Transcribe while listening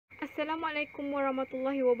Assalamualaikum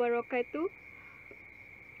warahmatullahi wabarakatuh.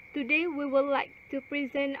 Today we would like to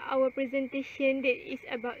present our presentation that is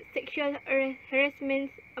about sexual harassment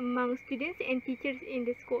among students and teachers in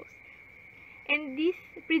the schools. And this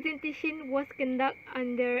presentation was conducted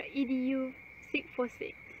under EDU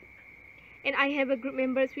 646. And I have a group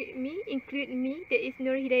members with me, include me, that is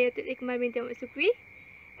Nur Hidayatul Ikmal binti Ahmad Sukri,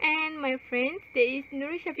 and my friends, that is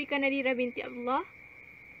Nur Syafiqah Nadira binti Abdullah,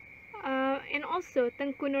 and also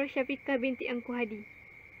Tengku Nur Syafiqah binti Angku Hadi.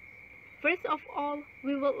 First of all,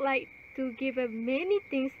 we would like to give many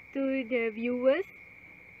thanks to the viewers,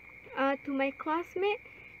 to my classmate,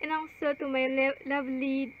 and also to my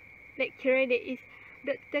lovely lecturer, that is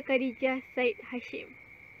Dr. Khadijah Said Hashim.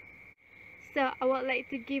 So, I would like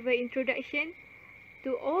to give an introduction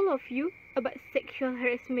to all of you about sexual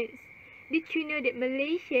harassment. Did you know that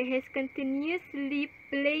Malaysia has continuously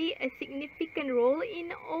played a significant role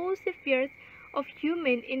in all spheres of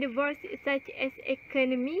human endeavours such as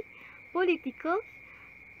economy, political,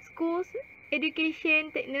 schools,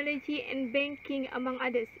 education, technology and banking among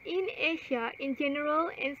others, in Asia in general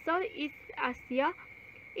and Southeast Asia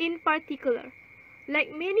in particular.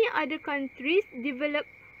 Like many other countries developed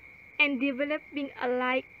and developing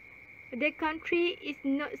alike, the country is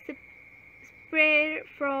not spared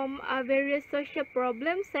from various social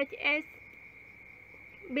problems such as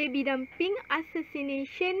baby dumping,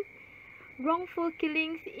 assassination, wrongful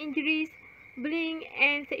killings, injuries, bullying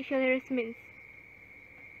and sexual harassment,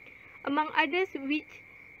 among others, which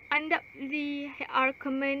undoubtedly are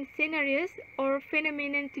common scenarios or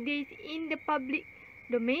phenomena today in the public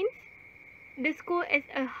domains. The school as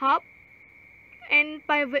a hub and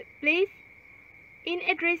pivot place in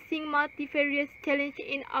addressing multifarious challenges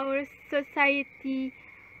in our society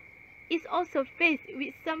is also faced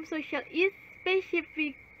with some social ills,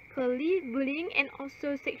 specifically bullying and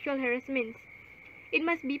also sexual harassment. It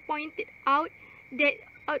must be pointed out that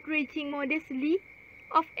outraging modestly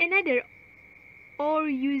of another or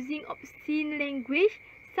using obscene language,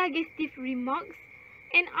 suggestive remarks,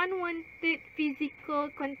 and unwanted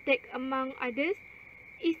physical contact among others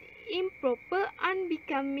is improper,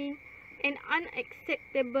 unbecoming, and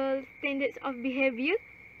unacceptable standards of behavior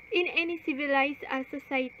in any civilized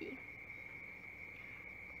society.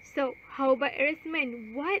 So, how about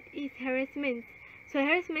harassment? What is harassment? So,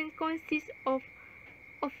 harassment consists of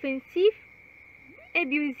offensive,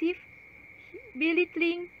 abusive,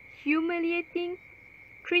 belittling, humiliating,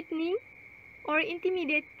 threatening, or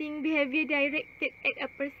intimidating behavior directed at a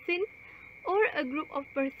person or a group of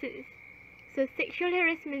persons. So, sexual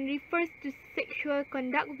harassment refers to sexual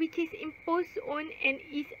conduct which is imposed on and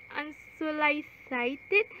is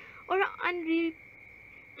unsolicited or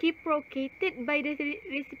unreciprocated by the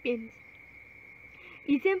recipients.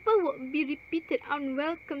 Example would be repeated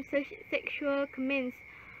unwelcome sexual comments,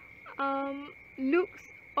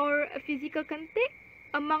 looks, or physical contact,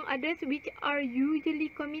 among others, which are usually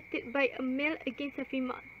committed by a male against a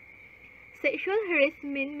female. Sexual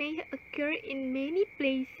harassment may occur in many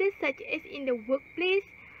places such as in the workplace,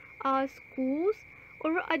 schools,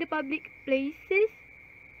 or other public places.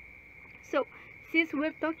 So, since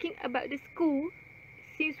we're talking about the school,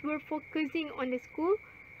 since we're focusing on the school,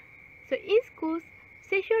 so in schools,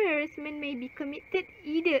 sexual harassment may be committed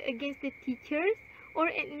either against the teachers or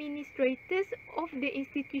administrators of the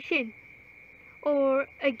institution, or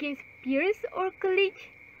against peers or colleagues.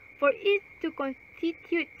 For it to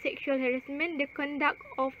constitute sexual harassment, the conduct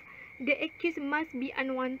of the accused must be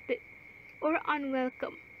unwanted or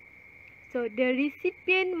unwelcome. So, the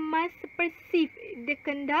recipient must perceive the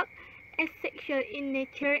conduct as sexual in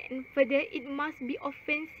nature, and further, it must be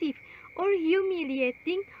offensive or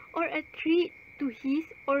humiliating or a threat to his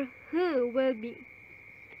or her well-being.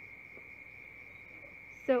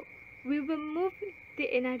 So, we will move to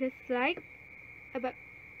another slide about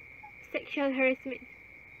sexual harassment.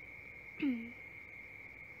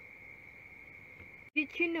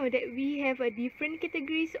 Did you know that we have a different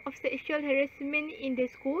categories of sexual harassment in the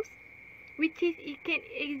schools, which is it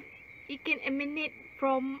can emanate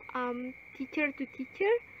from teacher to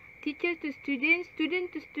teacher, teacher to student,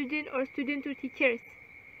 student to student, or student to teachers.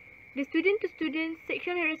 The student to student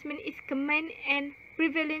sexual harassment is common and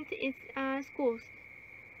prevalent in schools.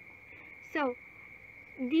 So,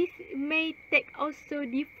 this may take also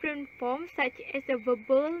different forms such as a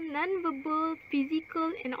verbal, non-verbal,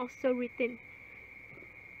 physical, and also written.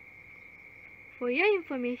 For your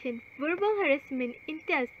information, verbal harassment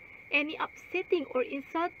entails any upsetting or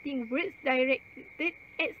insulting words directed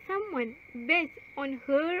at someone based on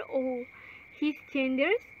her or his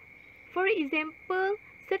genders. For example,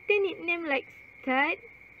 certain nicknames like stud,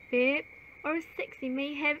 babe, or sexy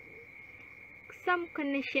may have some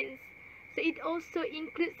connections So it also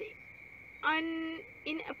includes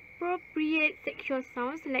inappropriate sexual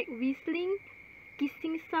sounds like whistling,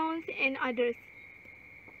 kissing sounds, and others.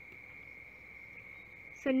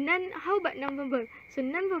 So how about nonverbal? So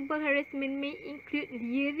nonverbal harassment may include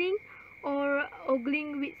leering or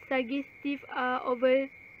ogling with suggestive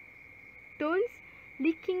overtones,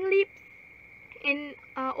 licking lips, and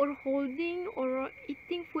or holding or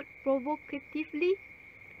eating food provocatively,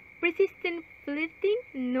 persistent flirting,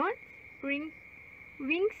 nods, winks,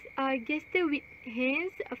 gesture with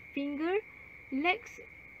hands, a finger, legs,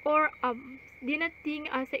 or arms, denoting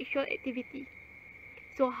sexual activity.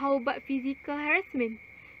 So how about physical harassment?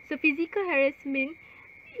 So physical harassment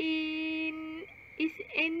is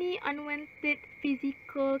any unwanted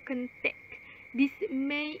physical contact. This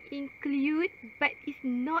may include, but is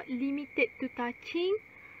not limited to, touching,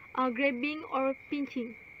 grabbing, or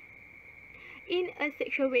pinching in a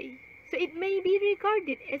sexual way. So it may be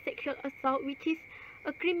regarded as sexual assault, which is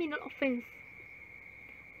a criminal offense.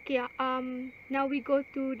 Okay, now we go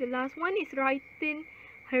to the last one, is written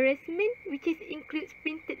harassment, which includes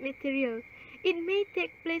printed material. It may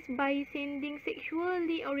take place by sending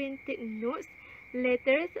sexually oriented notes,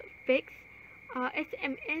 letters, fax,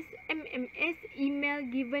 SMS, MMS, email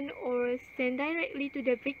given or sent directly to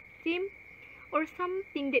the victim, or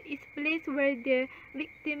something that is placed where the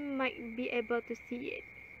victim might be able to see it.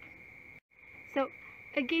 So,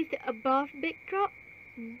 against the above backdrop,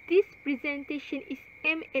 this presentation is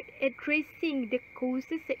aimed at addressing the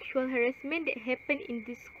causes sexual harassment that happen in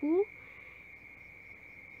the school.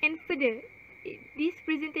 And further, this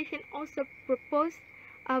presentation also proposes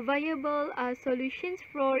viable solutions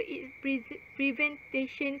for its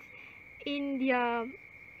prevention in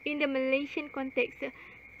the Malaysian context.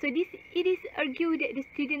 So it is argued that the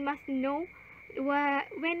student must know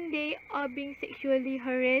when they are being sexually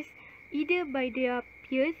harassed, either by their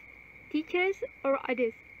peers, teachers, or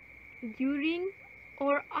others, during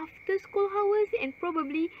or after school hours, and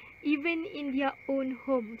probably even in their own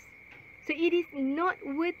homes. So it is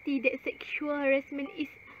noteworthy that sexual harassment is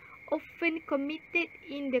often committed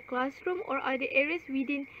in the classroom or other areas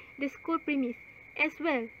within the school premise, as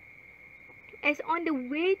well as on the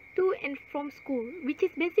way to and from school, which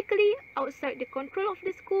is basically outside the control of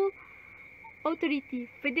the school authority.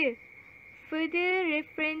 Further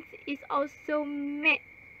reference is also made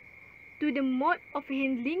to the mode of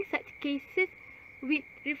handling such cases with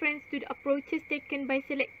reference to the approaches taken by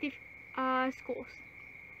selective schools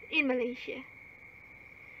in Malaysia.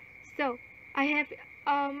 So, I have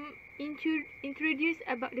introduced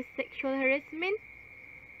about the sexual harassment.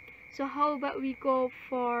 So, how about we go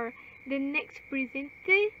for the next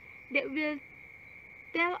presenter that will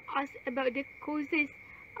tell us about the causes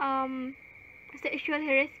sexual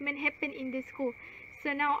harassment happen in the school.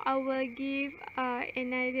 So now I will give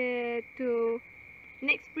another to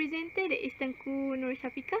next presenter, that is Tengku Nur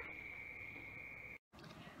Syafiqah.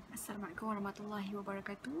 Assalamualaikum warahmatullahi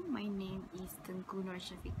wabarakatuh. My name is Tengku Nur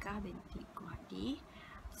Syafiqah binti Kuhadi.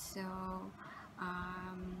 So,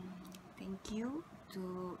 thank you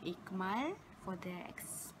to Iqmal for the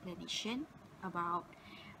explanation about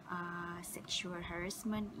sexual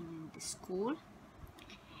harassment in the school.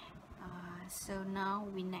 So now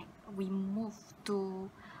we move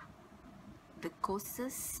to the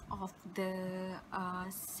causes of the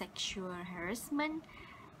sexual harassment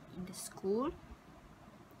in the school.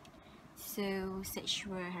 So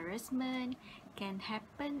sexual harassment can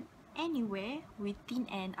happen anywhere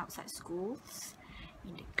within and outside schools,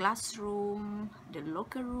 in the classroom, the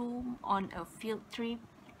locker room, on a field trip,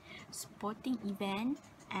 sporting event,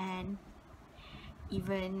 and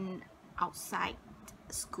even outside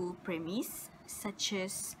school premise, such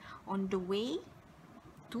as on the way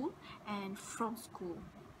to and from school.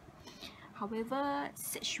 However,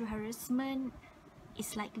 sexual harassment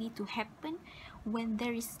is likely to happen when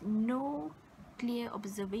there is no clear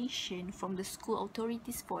observation from the school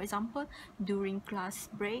authorities, for example, during class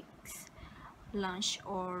breaks, lunch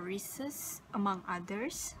or recess, among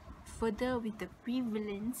others. Further, with the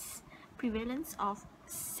prevalence of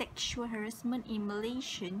sexual harassment in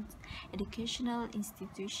Malaysian educational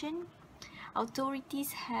institution,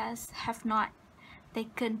 authorities have not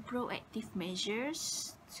taken proactive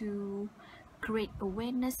measures to create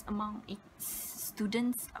awareness among its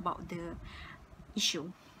students about the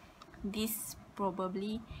issue. This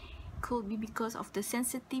probably could be because of the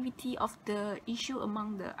sensitivity of the issue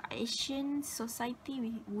among the Asian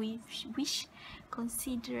society, which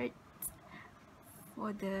considered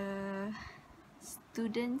for the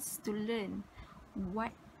students to learn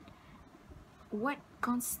what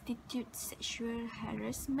constitutes sexual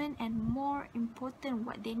harassment, and more important,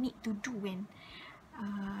 what they need to do when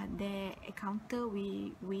there encounter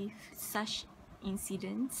with such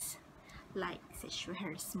incidents like sexual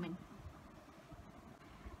harassment.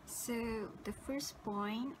 So the first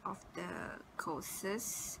point of the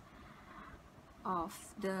causes of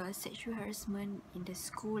the sexual harassment in the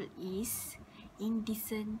school is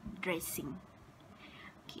indecent dressing.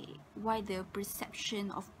 Okay, why the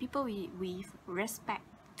perception of people with respect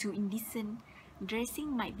to indecent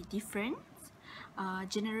dressing might be different.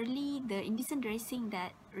 Generally, the indecent dressing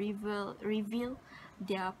that reveal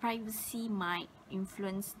their privacy might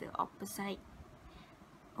influence the opposite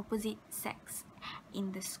sex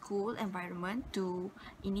in the school environment to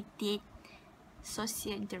initiate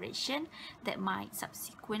social interaction that might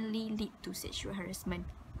subsequently lead to sexual harassment.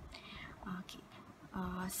 Okay,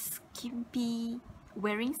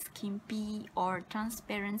 wearing skimpy or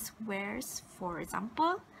transparent wears, for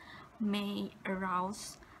example, may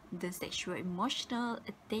arouse the sexual emotional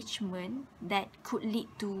attachment that could lead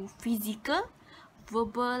to physical,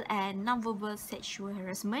 verbal, and non-verbal sexual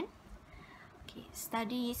harassment. Okay,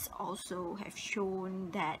 studies also have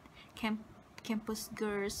shown that campus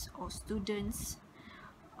girls or students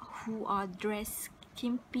who are dressed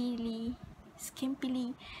skimpily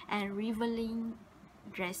and revealing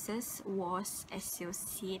dresses was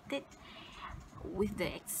associated with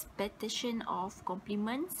the expectation of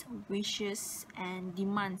compliments, wishes, and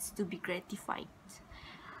demands to be gratified.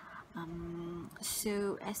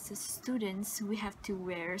 So as a students, we have to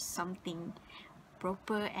wear something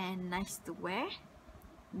proper and nice to wear,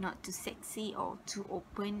 not too sexy or too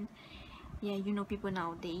open. Yeah, you know, people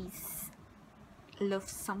nowadays love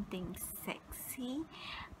something sexy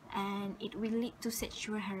and it will lead to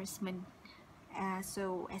sexual harassment.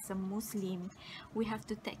 So as a Muslim, we have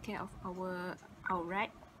to take care of our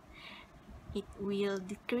right. It will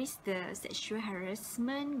decrease the sexual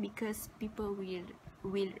harassment because people will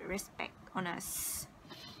respect on us.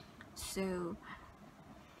 So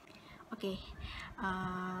okay,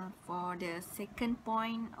 for the second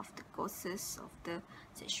point of the causes of the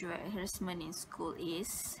sexual harassment in school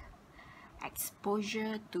is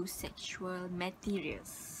exposure to sexual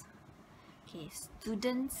materials. Okay,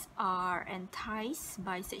 students are enticed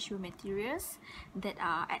by sexual materials that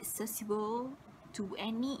are accessible to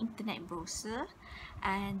any internet browser,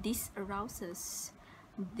 and this arouses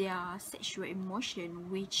their sexual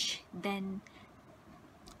emotion, which then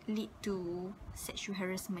lead to sexual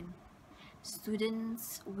harassment.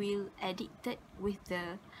 Students will addicted with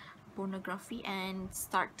the pornography and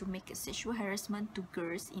start to make a sexual harassment to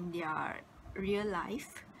girls in their real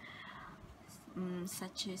life,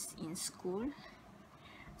 such as in school.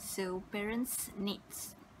 So parents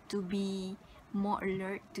needs to be more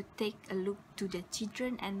alert to take a look to the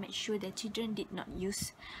children and make sure the children did not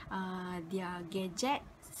use their gadget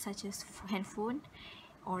such as handphone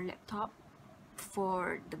or laptop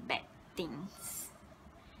for the bad things.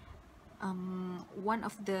 One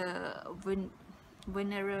of the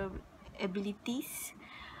vulnerabilities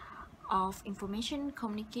of information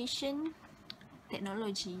communication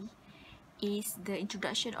technology is the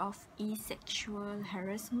introduction of sexual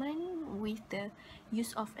harassment with the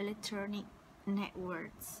use of electronic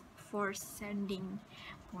networks for sending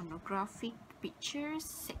pornographic pictures,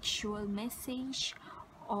 sexual message,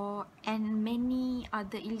 and many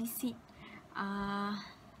other illicit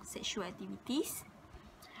sexual activities.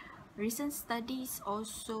 Recent studies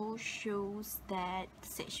also shows that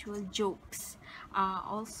sexual jokes are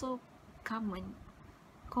also common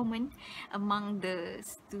among the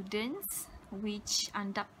students, which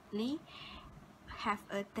undoubtedly have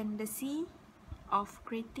a tendency of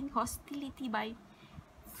creating hostility by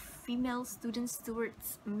female students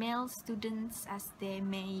towards male students, as they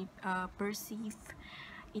may perceive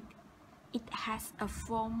it has a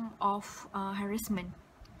form of harassment.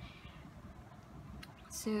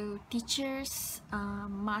 So teachers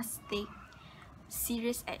must take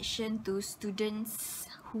serious action to students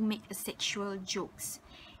who make sexual jokes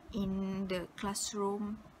in the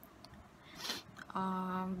classroom,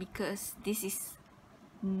 because this is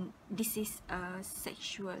a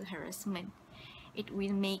sexual harassment. It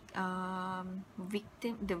will make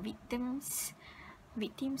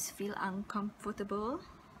victims feel uncomfortable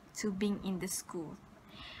to being in the school.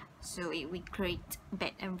 So it will create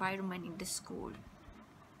bad environment in the school.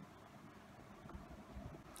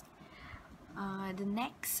 The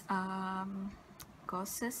next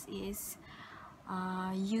causes is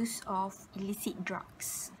use of illicit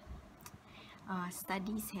drugs.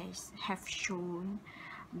 Studies have shown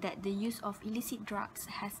that the use of illicit drugs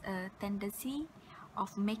has a tendency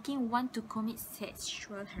of making one to commit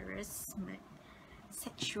sexual harassment,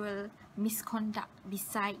 sexual misconduct.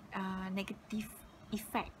 Beside negative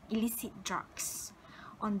effect, illicit drugs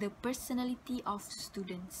on the personality of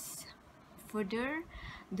students. Further,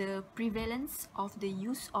 the prevalence of the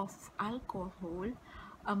use of alcohol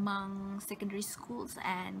among secondary schools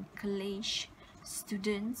and college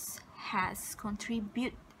students has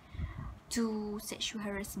contributed to sexual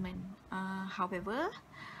harassment. However,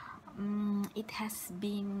 it has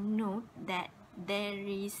been noted that there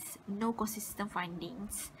is no consistent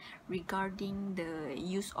findings regarding the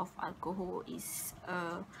use of alcohol is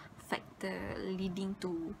a factor leading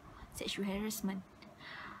to sexual harassment.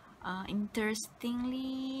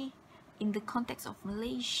 Interestingly, in the context of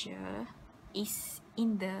Malaysia, is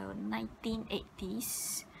in the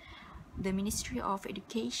 1980s, the Ministry of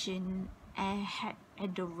Education had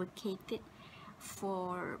advocated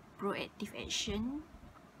for proactive action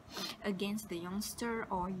against the youngster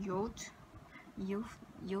or youth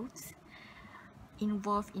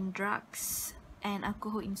involved in drugs and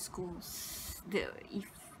alcohol in schools.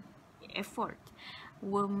 If effort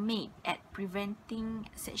were made at preventing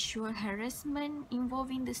sexual harassment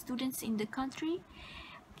involving the students in the country.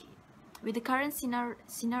 With the current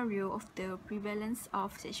scenario of the prevalence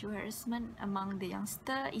of sexual harassment among the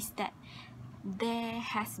youngster is that there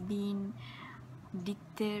has been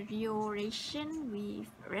deterioration with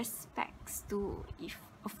respects to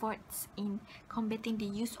efforts in combating the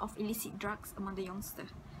use of illicit drugs among the youngster.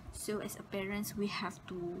 So as a parents, we have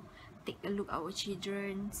to take a look at our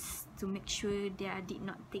children to make sure they did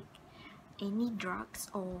not take any drugs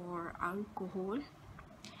or alcohol.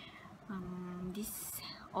 This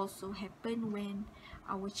also happen when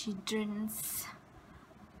our children's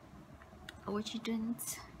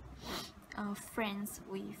friends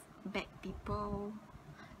with bad people,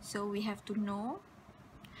 so we have to know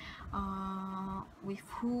with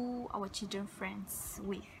who our children friends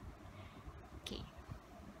with. Okay,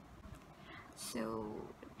 so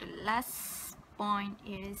the last point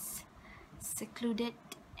is secluded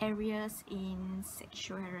areas in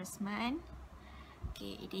sexual harassment.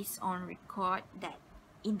 Okay, it is on record that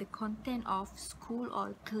in the content of school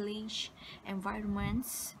or college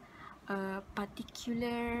environments, a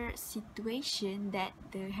particular situation that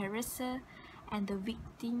the harasser and the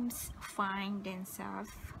victims find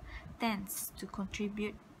themselves tends to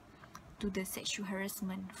contribute to the sexual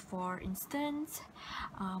harassment. For instance,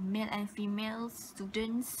 male and female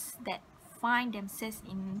students that find themselves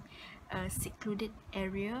in a secluded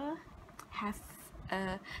area have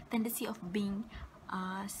a tendency of being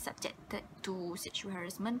subjected to sexual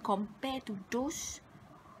harassment compared to those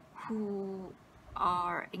who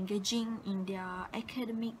are engaging in their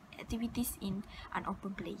academic activities in an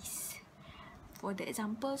open place. For the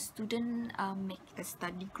example, students make a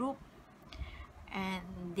study group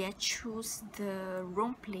and they choose the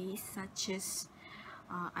wrong place, such as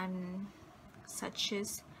such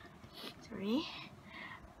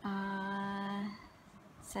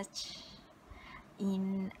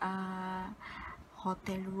in a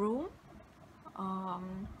hotel room,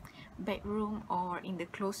 bedroom, or in the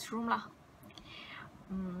closed room lah.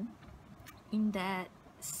 In that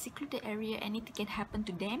secluded area, anything can happen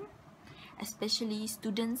to them, especially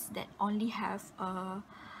students that only have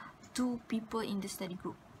 2 people in the study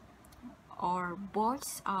group, or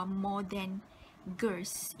boys are more than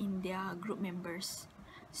girls in their group members.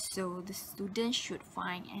 So the students should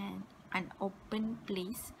find an open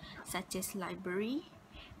place such as library,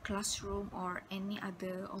 classroom, or any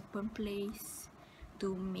other open place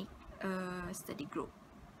to make a study group.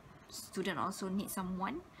 Student also need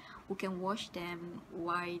someone who can watch them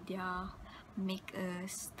while they make a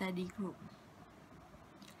study group.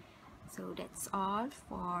 So that's all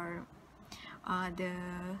for the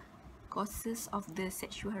causes of the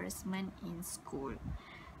sexual harassment in school.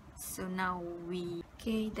 So now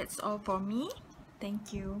that's all for me.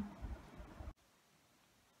 Thank you.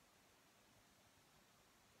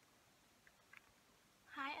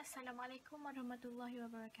 Hi, Assalamualaikum warahmatullahi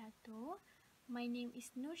wabarakatuh. My name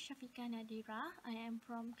is Nur Shafika Nadira. I am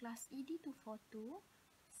from class ED 242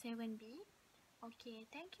 7B. Okay,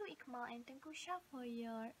 thank you Iqmal and Tengku Shah for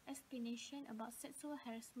your explanation about sexual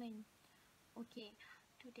harassment. Okay,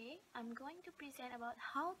 today I'm going to present about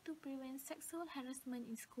how to prevent sexual harassment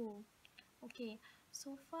in school. Okay,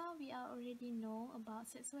 so far we already know about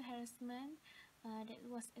sexual harassment that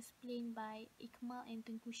was explained by Iqmal and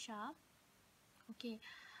Tengku Shah. Okay,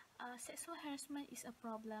 sexual harassment is a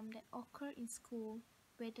problem that occurs in school,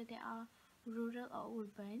 whether they are rural or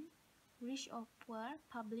urban, rich or poor,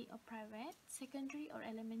 public or private, secondary or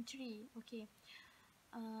elementary. Okay,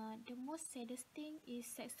 the most saddest thing is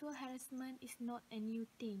sexual harassment is not a new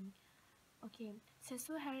thing. Okay,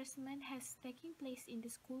 sexual harassment has taken place in the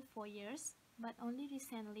school for years, but only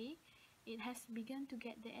recently it has begun to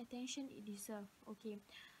get the attention it deserves. Okay,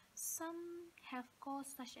 some have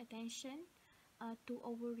caused such attention to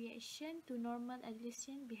overreaction to normal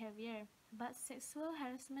adolescent behavior, but sexual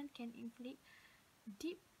harassment can inflict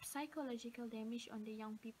deep psychological damage on the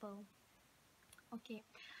young people. Okay,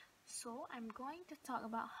 so I'm going to talk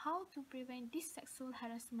about how to prevent this sexual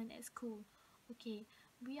harassment at school. Okay,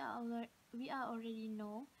 we are already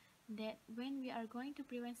know that when we are going to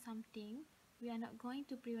prevent something, we are not going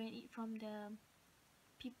to prevent it from the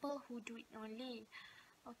people who do it only.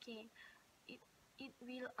 Okay, it it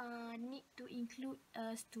will need to include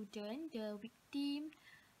a student, the victim,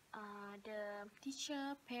 the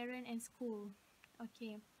teacher, parent, and school.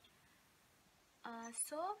 Okay,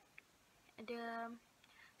 so the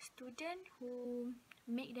student who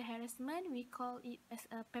make the harassment, we call it as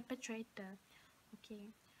a perpetrator.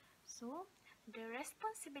 Okay, so the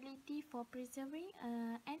responsibility for preserving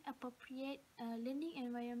an appropriate learning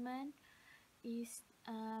environment is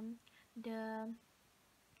the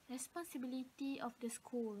responsibility of the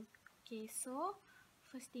school. Okay, so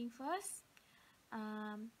first thing first,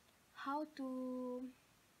 how to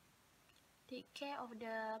take care of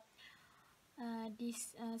the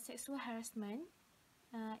this sexual harassment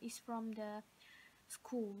is from the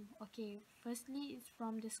school. Okay, firstly it's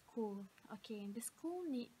from the school. Okay, the school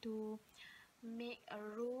need to make a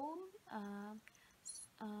rule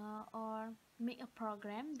or make a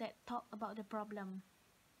program that talk about the problem.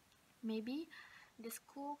 Maybe the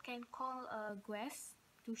school can call a guest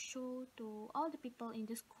to show to all the people in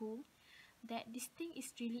the school that this thing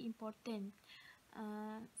is really important.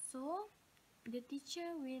 So the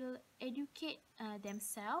teacher will educate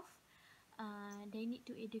themselves. They need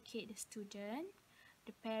to educate the student,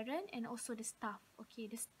 the parent, and also the staff. Okay,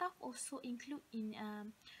 the staff also include in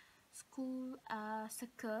school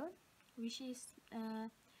circle, which is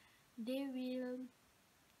they will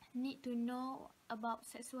need to know about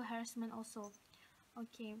sexual harassment also.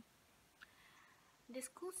 Okay, the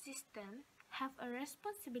school system have a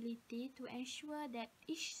responsibility to ensure that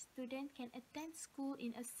each student can attend school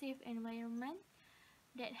in a safe environment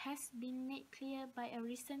that has been made clear by a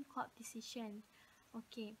recent court decision.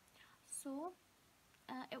 Okay, so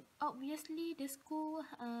obviously the school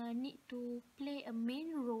need to play a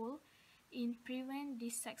main role in prevent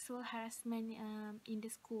this sexual harassment in the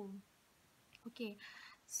school. Okay,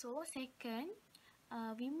 so second,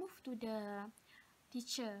 we move to the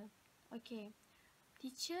teacher. Okay,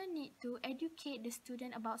 teacher need to educate the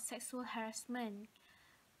student about sexual harassment,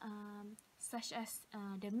 such as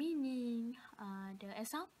the meaning, the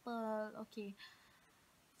example. Okay,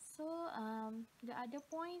 so the other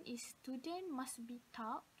point is student must be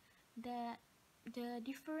taught that the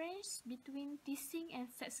difference between teasing and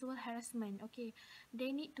sexual harassment. Okay,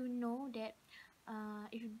 they need to know that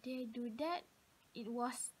if they do that, it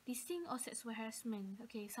was teasing or sexual harassment.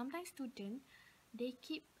 Okay, sometimes student they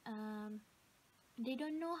keep they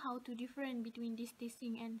don't know how to different between this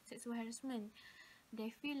teasing and sexual harassment. They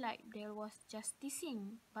feel like there was just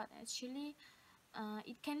teasing, but actually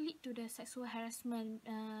it can lead to the sexual harassment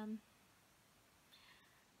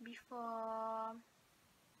before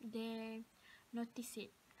they notice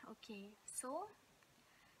it. Okay, so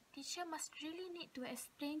teacher must really need to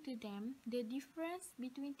explain to them the difference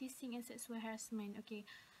between teasing and sexual harassment. Okay,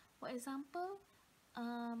 for example,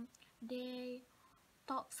 they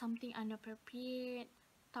talk something inappropriate,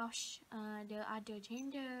 touch the other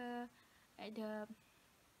gender at the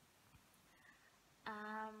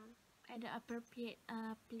um, at the appropriate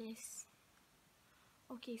place.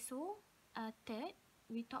 Okay, so third,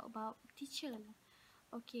 we talk about teacher.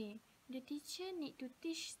 Okay, the teacher need to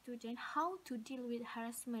teach student how to deal with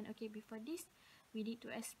harassment. Okay, before this, we need to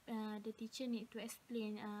the teacher need to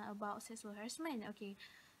explain about sexual harassment. Okay,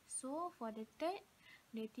 so for the third,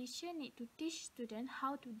 the teacher need to teach student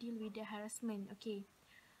how to deal with the harassment. Okay,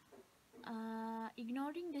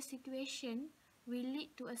 ignoring the situation will lead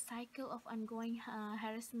to a cycle of ongoing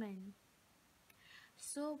harassment.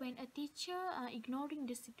 So when a teacher ignoring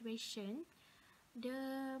the situation,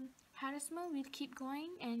 the harassment will keep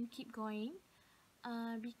going and keep going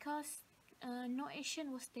because no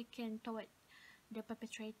action was taken toward the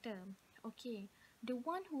perpetrator. Okay, the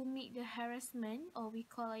one who make the harassment, or we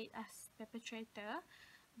call it as perpetrator,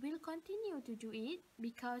 will continue to do it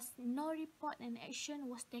because no report and action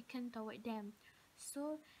was taken toward them.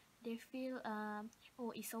 So they feel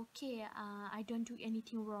oh, it's okay, I don't do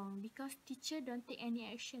anything wrong because teacher don't take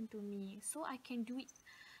any action to me, so I can do it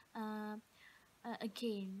uh,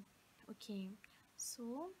 again. Okay,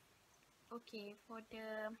 so okay, for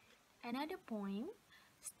the another point,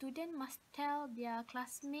 student must tell their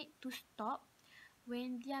classmate to stop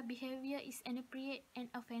when their behavior is inappropriate and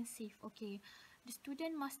offensive. Okay, the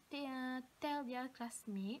student must tell their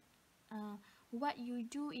classmate, what you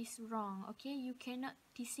do is wrong. Okay, you cannot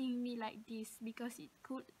teasing me like this because it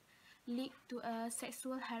could lead to a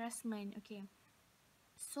sexual harassment. Okay,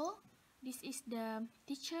 so this is the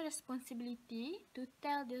teacher responsibility to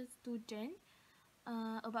tell the student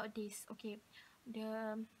about this. Okay,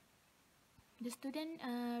 the the student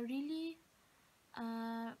really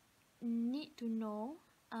uh, need to know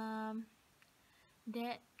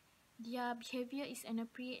that their behavior is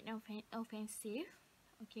inappropriate and offensive.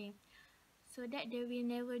 Okay, so that they will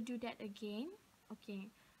never do that again. Okay,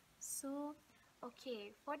 so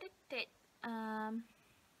okay, for the third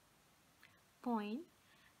point,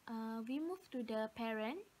 we move to the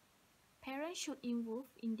parent. Parents should involve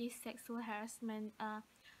in this sexual harassment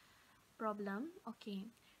problem. Okay,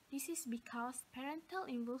 this is because parental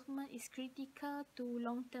involvement is critical to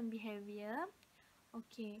long-term behavior.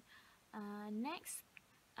 Okay, next,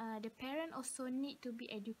 the parent also need to be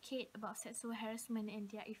educated about sexual harassment and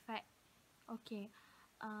their effect. Okay,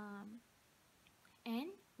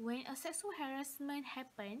 and when a sexual harassment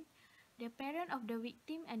happen, the parent of the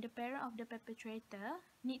victim and the parent of the perpetrator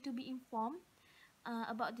need to be informed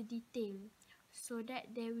about the detail, so that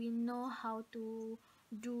they will know how to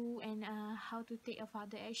do and how to take a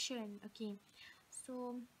further action. Okay,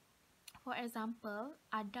 so for example,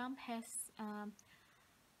 Adam has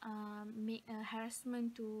made a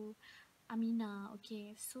harassment to Amina.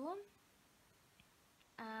 Okay, so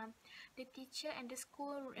the teacher and the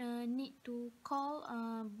school need to call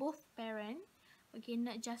both parents. Okay,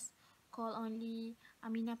 not just call only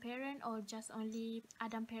Amina parent or just only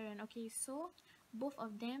Adam parent. Okay, so both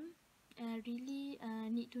of them really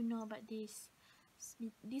need to know about this.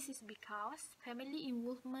 This is because family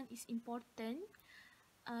involvement is important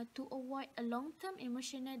to avoid a long-term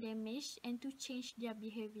emotional damage and to change their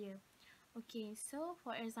behavior. Okay, so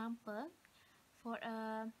for example, for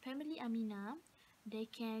a family Amina, they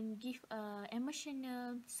can give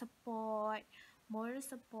emotional support, moral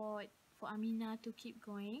support for Amina to keep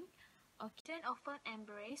going. Okay, then often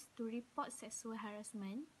embrace to report sexual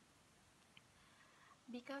harassment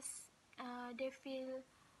because they feel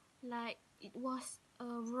like it was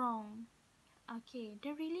wrong. Okay,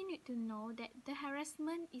 they really need to know that the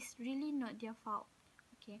harassment is really not their fault.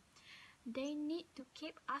 Okay, they need to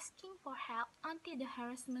keep asking for help until the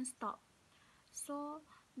harassment stops. So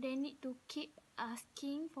they need to keep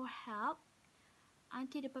asking for help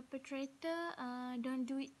until the perpetrator don't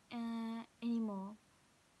do it anymore.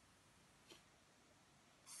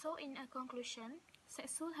 So in a conclusion,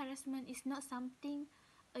 sexual harassment is not something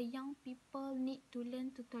a young people need to learn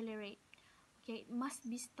to tolerate. Okay, it must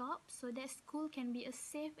be stopped so that school can be a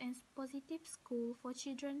safe and positive school for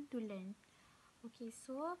children to learn. Okay,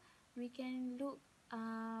 so we can look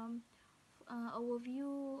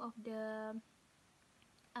overview of the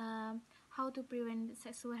how to prevent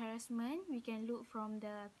sexual harassment. We can look from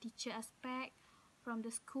the teacher aspect, from the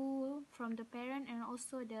school, from the parent, and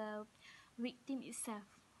also the victim itself.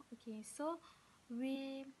 Okay, so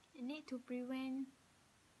we need to prevent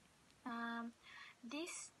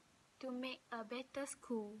this to make a better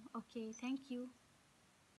school. Okay, thank you.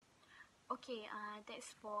 Okay,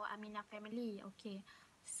 that's for Amina family. Okay,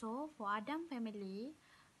 so for Adam family,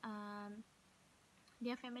 um,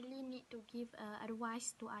 their family need to give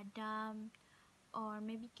advice to Adam, or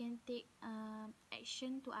maybe can take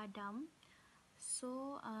action to Adam,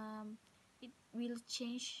 so it will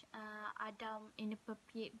change Adam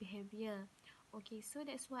inappropriate behavior. Okay, so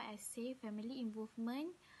that's why I say family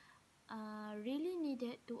involvement really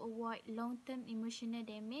needed to avoid long-term emotional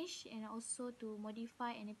damage and also to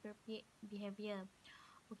modify inappropriate behavior.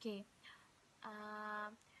 Okay,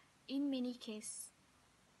 uh, in many cases,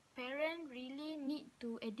 parents really need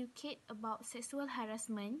to educate about sexual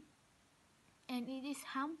harassment and it is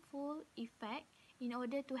harmful effect in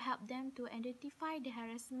order to help them to identify the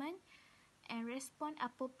harassment and respond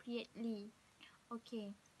appropriately.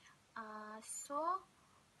 Okay, so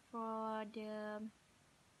for the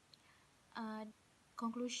uh,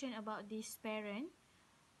 conclusion about this parent,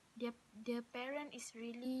 their parent is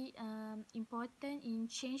really important in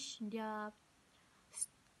change their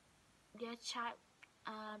child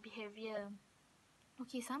behavior.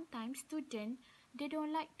 Okay, sometimes students they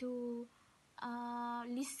don't like to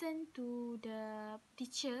listen to the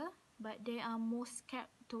teacher, but they are more scared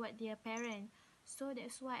toward their parent. So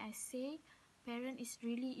that's why I say parent is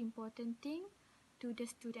really important thing to the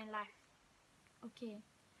student life. Okay,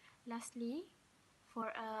 lastly, for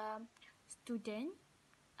a student,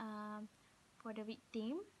 um, for the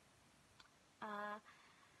victim, uh,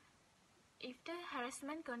 If the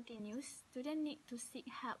harassment continues, students need to seek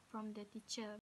help from the teacher.